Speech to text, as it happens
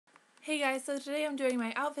Hey guys, so today I'm doing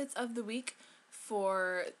my outfits of the week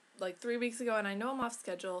for like 3 weeks ago, and I know I'm off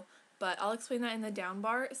schedule, but I'll explain that in the down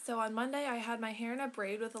bar. So on Monday I had my hair in a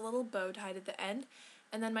braid with a little bow tied at the end,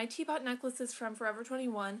 and then my teapot necklace is from Forever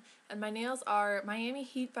 21, and my nails are Miami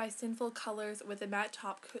Heat by Sinful colors with a matte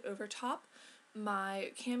top coat over top.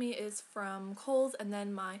 My cami is from Kohl's, and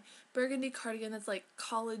then my burgundy cardigan that's like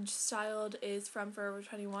college styled is from Forever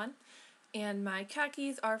 21. And my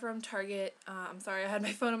khakis are from Target. I'm sorry, I had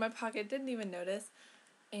my phone in my pocket, didn't even notice.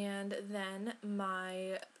 And then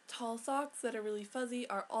my tall socks that are really fuzzy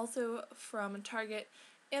are also from Target,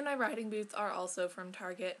 and my riding boots are also from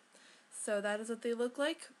Target. So that is what they look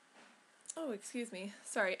like. Oh, excuse me.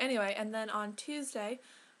 Sorry. Anyway, and then on Tuesday,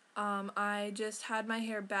 I just had my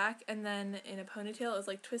hair back and then in a ponytail. It was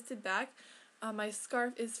like twisted back. My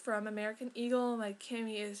scarf is from American Eagle, my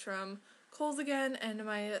cami is from Kohl's again, and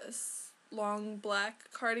my long black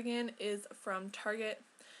cardigan is from Target,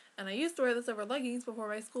 and I used to wear this over leggings before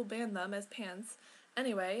my school banned them as pants.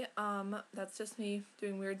 Anyway, that's just me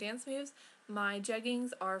doing weird dance moves. My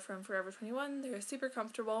jeggings are from Forever 21, they're super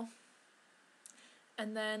comfortable.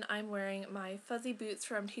 And then I'm wearing my fuzzy boots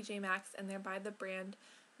from TJMaxx, and they're by the brand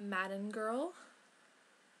Madden Girl,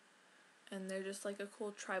 and they're just like a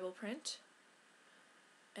cool tribal print.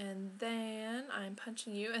 And then I'm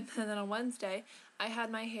punching you, and then on Wednesday I had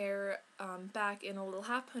my hair back in a little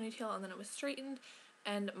half ponytail, and then it was straightened,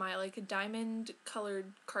 and my like diamond colored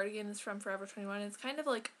cardigan is from Forever 21. It's kind of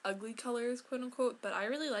like ugly colors, quote unquote, but I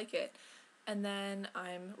really like it. And then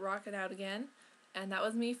I'm rocking out again, and that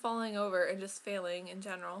was me falling over and just failing in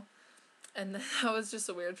general, and that was just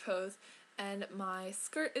a weird pose. And my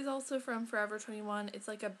skirt is also from Forever 21. It's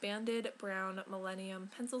like a banded brown Millennium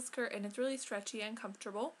pencil skirt, and it's really stretchy and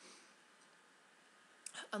comfortable,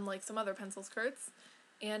 unlike some other pencil skirts.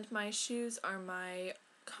 And my shoes are my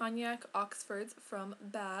Cognac Oxfords from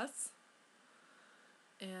Bass.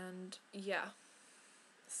 And yeah,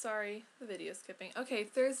 sorry, the video skipping. Okay,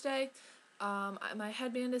 Thursday, my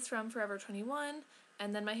headband is from Forever 21,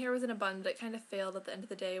 and then my hair was in a bun, but it kind of failed at the end of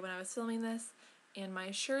the day when I was filming this. And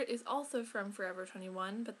my shirt is also from Forever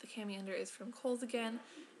 21, but the cami under is from Kohl's again.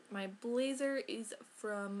 My blazer is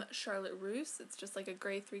from Charlotte Russe. It's just like a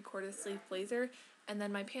gray 3/4 sleeve blazer. And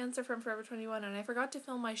then my pants are from Forever 21, and I forgot to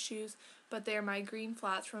film my shoes, but they're my green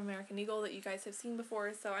flats from American Eagle that you guys have seen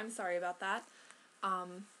before, so I'm sorry about that.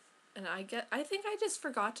 And I think I just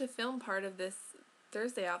forgot to film part of this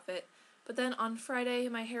Thursday outfit. But then on Friday,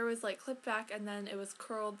 my hair was like clipped back, and then it was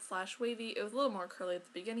curled / wavy. It was a little more curly at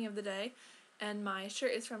the beginning of the day. And my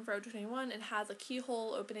shirt is from Forever 21. It has a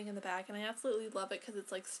keyhole opening in the back, and I absolutely love it because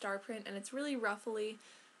it's like star print, and it's really ruffly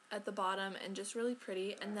at the bottom and just really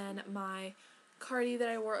pretty. And then my Cardi that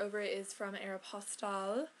I wore over it is from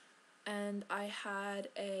Aeropostale, and I had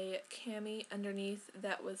a cami underneath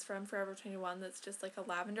that was from Forever 21 that's just like a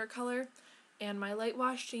lavender color. And my light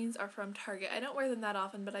wash jeans are from Target. I don't wear them that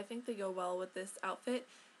often, but I think they go well with this outfit.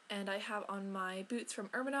 And I have on my boots from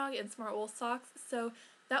Erminog and Smart Wool socks. So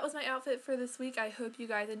that was my outfit for this week. I hope you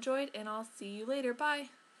guys enjoyed, and I'll see you later. Bye!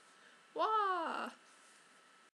 Wah!